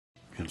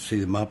can see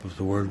the map of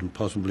the world, and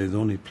possibly the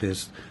only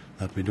place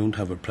that we don't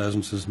have a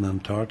presence is in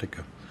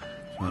Antarctica.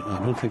 So I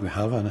don't think we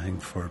have anything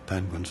for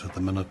penguins at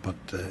the minute, but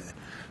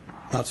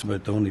that's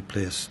about the only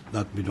place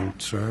that we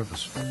don't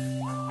service.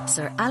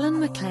 Sir Alan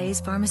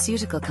McClay's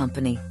pharmaceutical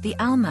company, the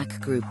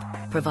Almac Group,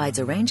 provides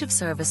a range of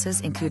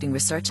services including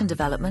research and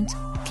development,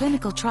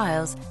 clinical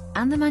trials,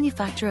 and the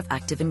manufacture of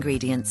active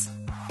ingredients.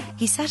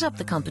 He set up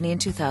the company in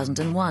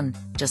 2001,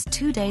 just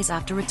 2 days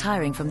after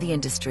retiring from the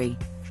industry,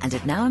 and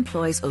it now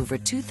employs over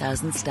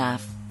 2,000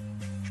 staff.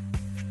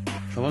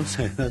 I won't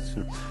say that.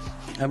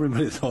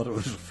 Everybody thought it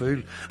was a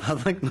fool. I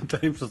think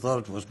at times I thought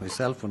it was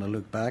myself when I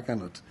look back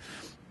on it.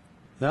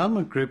 The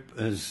Almac Group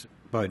is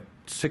about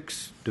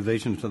 6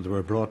 divisions that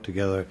were brought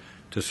together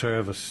to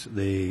service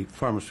the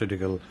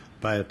pharmaceutical,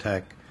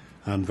 biotech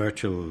and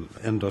virtual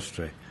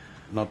industry.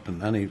 Not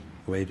in any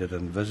way did I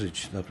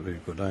envisage that we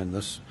would go down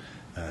this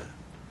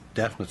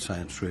definite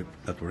science route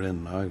that we're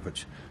in now,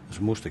 which is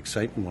the most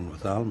exciting one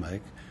with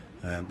Almac,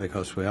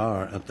 because we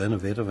are at the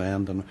innovative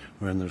end and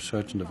we're in the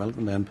research and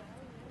development end.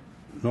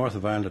 North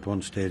of Ireland at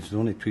one stage, the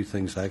only 2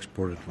 things I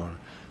exported were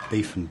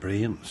beef and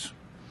brains.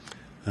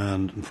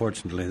 And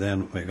unfortunately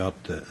then we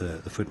got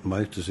the foot and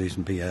mouth disease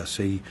and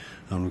BSE,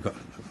 and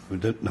we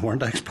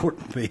weren't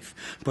exporting beef,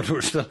 but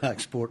we're still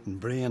exporting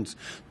brains.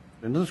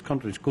 And this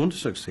country is going to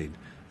succeed.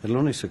 It'll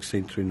only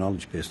succeed through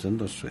knowledge-based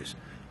industries.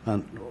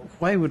 And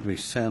why would we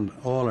send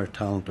all our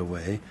talent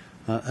away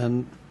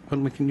and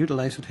when we can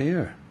utilise it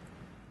here?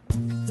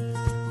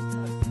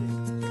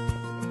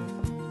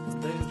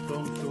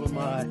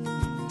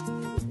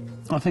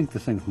 I think the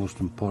thing most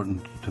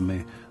important to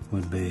me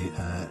would be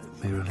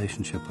my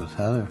relationship with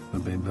Heather.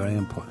 Would be very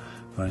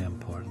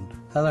important.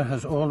 Heather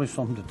has always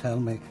something to tell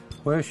me,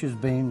 where she's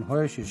been,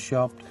 where she's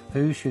shopped,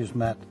 who she's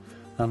met,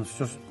 and it's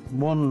just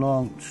one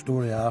long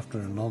story after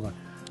another.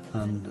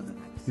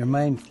 And your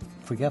mind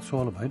forgets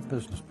all about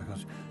business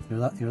because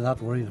you're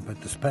that worried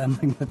about the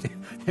spending that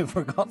you've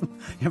forgotten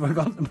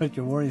about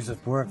your worries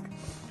at work.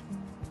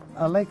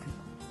 I like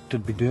to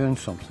be doing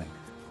something.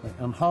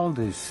 On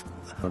holidays,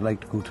 I like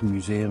to go to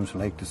museums, I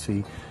like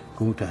to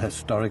go to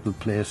historical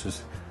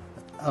places.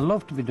 I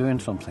love to be doing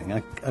something.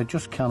 I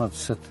just cannot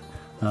sit,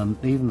 and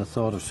even the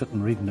thought of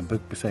sitting reading a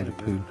book beside a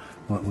pool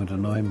would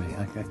annoy me.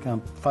 I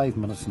can't. 5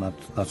 minutes and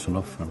that's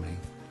enough for me.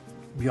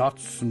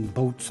 Yachts and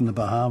boats in the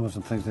Bahamas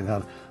and things like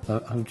that,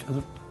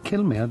 it'd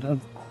kill me. I'd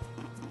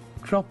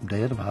drop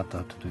dead if I had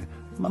that to do.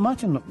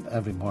 Imagine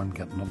every morning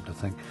getting up to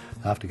think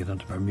I have to get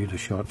into Bermuda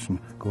shorts and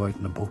go out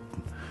in a boat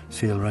and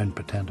sail around and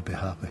pretend to be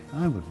happy.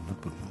 I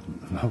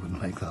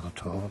wouldn't like that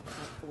at all.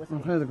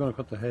 How are they going to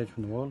cut the hedge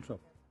when the wall's up?